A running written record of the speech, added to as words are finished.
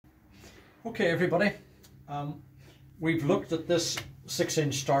Okay everybody, we've looked at this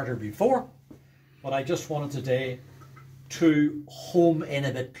 6-inch starter before, but I just wanted today to home in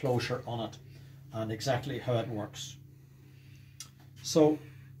a bit closer on it and exactly how it works. So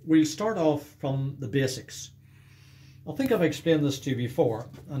we'll start off from the basics. I think I've explained this to you before.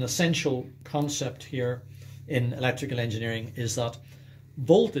 An essential concept here in electrical engineering is that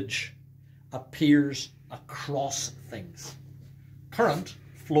voltage appears across things. Current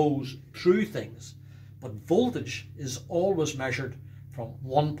flows through things, but voltage is always measured from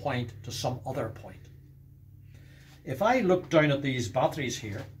one point to some other point. If I look down at these batteries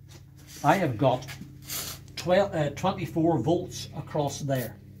here, I have got 24 volts across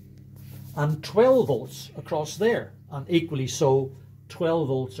there and 12 volts across there, and equally so 12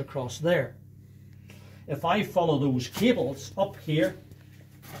 volts across there. If I follow those cables up here,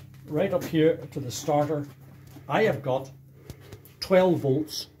 right up here to the starter, I have got 12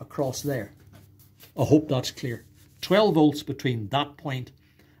 volts across there. I hope that's clear. 12 volts between that point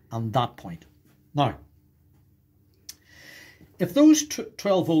and that point. Now, if those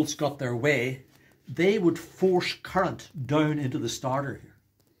 12 volts got their way, they would force current down into the starter here.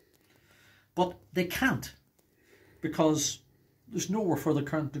 But they can't, because there's nowhere for the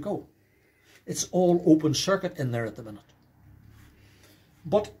current to go. It's all open circuit in there at the minute.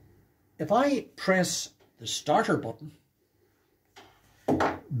 But if I press the starter button,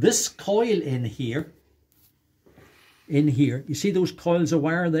 this coil in here, you see those coils of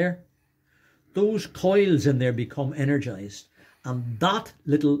wire there? Those coils in there become energized, and that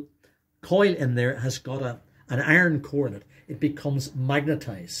little coil in there has got an iron core in it. It becomes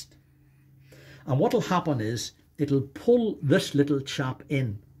magnetized. And what will happen is it'll pull this little chap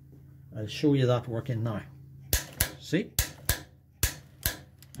in. I'll show you that working now. See?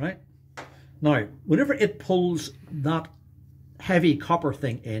 Right? Now, whenever it pulls that heavy copper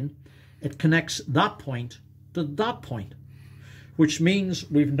thing in, it connects that point to that point, which means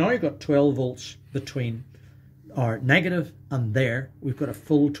we've now got 12 volts between our negative and there. We've got a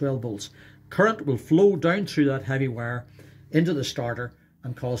full 12 volts. Current will flow down through that heavy wire into the starter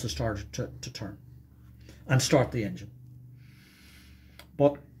and cause the starter to turn and start the engine.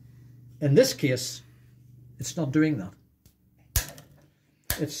 But in this case, it's not doing that.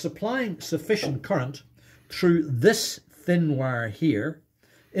 It's supplying sufficient current through this thin wire here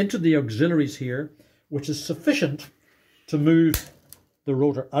into the auxiliaries here, which is sufficient to move the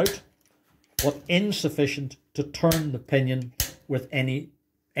rotor out, but insufficient to turn the pinion with any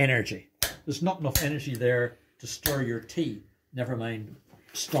energy. There's not enough energy there to stir your tea, never mind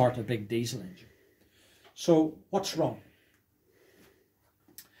start a big diesel engine. So what's wrong?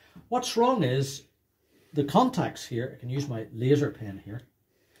 What's wrong is the contacts here. I can use my laser pen here.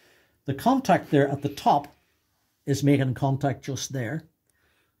 The contact there at the top is making contact just there,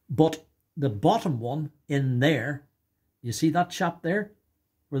 but the bottom one in there, you see that chap there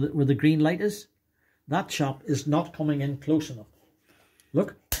where the green light is? That chap is not coming in close enough.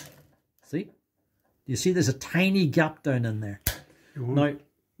 Look, see? You see there's a tiny gap down in there. Now,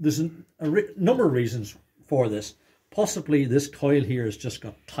 there's a number of reasons for this. Possibly this coil here has just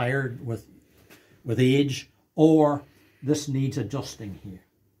got tired with age, or this needs adjusting here.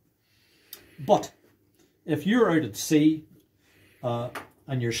 But if you're out at sea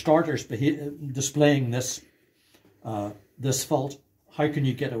and your starter's displaying this this fault, how can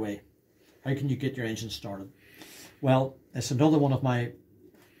you get away? How can you get your engine started? Well, it's another one of my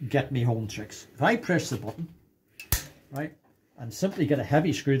get me home tricks. If I press the button, right, and simply get a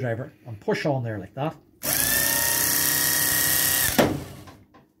heavy screwdriver and push on there like that,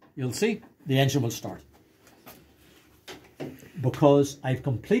 you'll see the engine will start. Because I've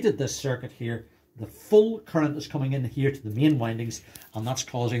completed this circuit here, the full current is coming in here to the main windings, and that's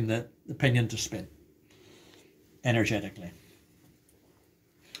causing the pinion to spin energetically.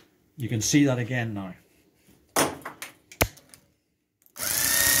 You can see that again now.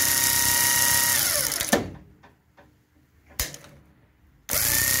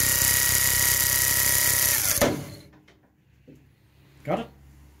 Got it?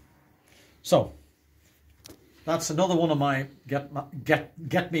 So that's another one of my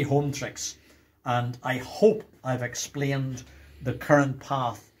get me home tricks, and I hope I've explained the current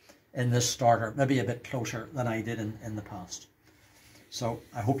path in this starter maybe a bit closer than I did in the past. So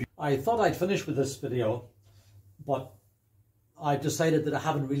I thought I'd finish with this video, but I've decided that I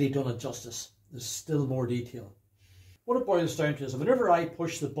haven't really done it justice. There's still more detail. What it boils down to is whenever I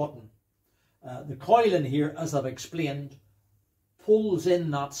push the button, the coil in here, as I've explained, pulls in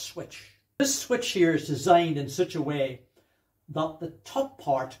that switch. This switch here is designed in such a way that the top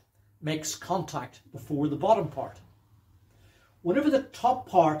part makes contact before the bottom part. Whenever the top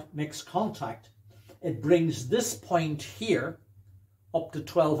part makes contact, it brings this point here up to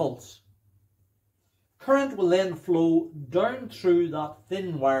 12 volts. Current will then flow down through that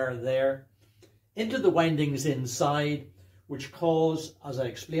thin wire there into the windings inside, which cause, as I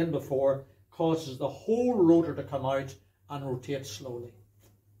explained before, causes the whole rotor to come out and rotate slowly.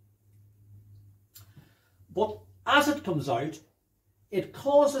 But as it comes out, it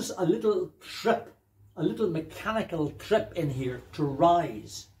causes a little trip, a little mechanical trip in here to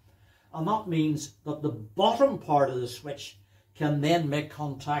rise. And that means that the bottom part of the switch can then make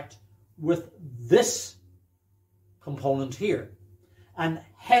contact with this component here. And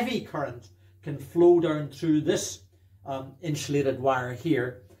heavy current can flow down through this insulated wire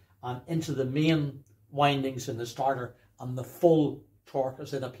here and into the main windings in the starter, and the full torque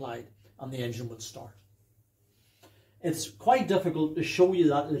is then applied and the engine will start. It's quite difficult to show you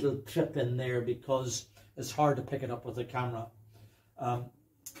that little trip in there because it's hard to pick it up with the camera,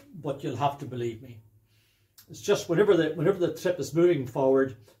 but you'll have to believe me. It's just whenever the trip is moving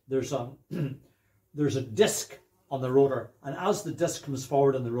forward, there's a there's a disc on the rotor, and as the disc comes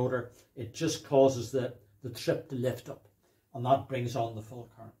forward on the rotor, it just causes the trip to lift up, and that brings on the full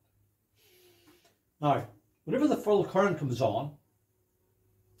current. Now, whenever the full current comes on,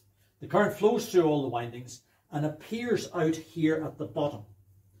 the current flows through all the windings and appears out here at the bottom.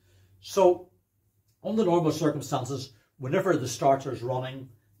 So, under normal circumstances, whenever the starter is running,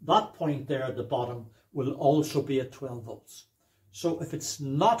 that point there at the bottom will also be at 12 volts. So if it's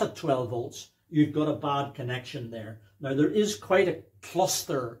not at 12 volts, you've got a bad connection there. Now, there is quite a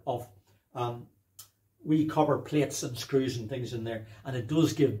cluster of wee copper plates and screws and things in there, and it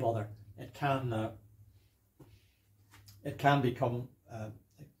does give bother. It can become,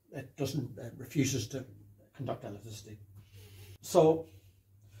 it refuses to conduct electricity. So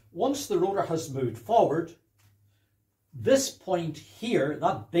once the rotor has moved forward, this point here,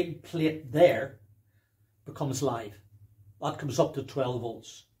 that big plate there, becomes live. That comes up to 12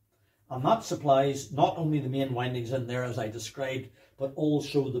 volts. And that supplies not only the main windings in there as I described, but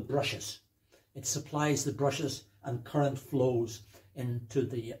also the brushes. It supplies the brushes and current flows into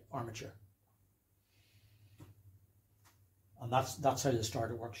the armature. And that's how the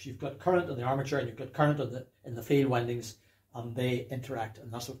starter works. You've got current in the armature and you've got current in the field windings, and they interact,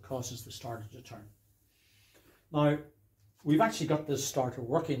 and that's what causes the starter to turn. Now, we've actually got this starter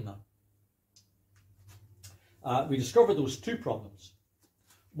working now. We discovered there was two problems.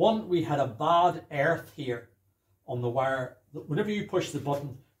 One, we had a bad earth here on the wire. Whenever you push the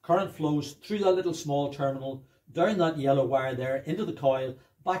button, current flows through that little small terminal, down that yellow wire there, into the coil,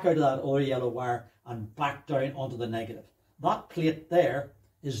 back out of that other yellow wire, and back down onto the negative. That plate there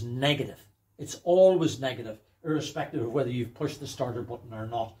is negative. It's always negative, irrespective of whether you've pushed the starter button or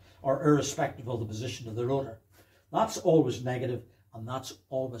not, or irrespective of the position of the rotor. That's always negative, and that's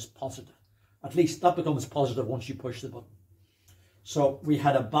always positive. At least that becomes positive once you push the button. So we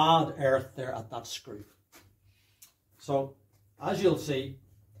had a bad earth there at that screw. So as you'll see,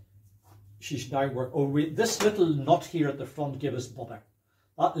 she's now working. This little nut here at the front gave us bother.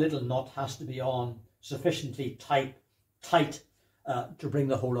 That little nut has to be on sufficiently tight to bring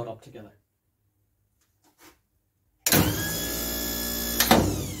the whole lot up together.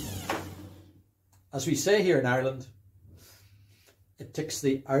 As we say here in Ireland, it takes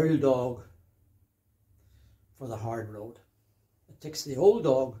the old dog for the hard road. It takes the old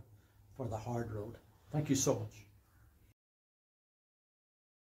dog for the hard road. Thank you so much.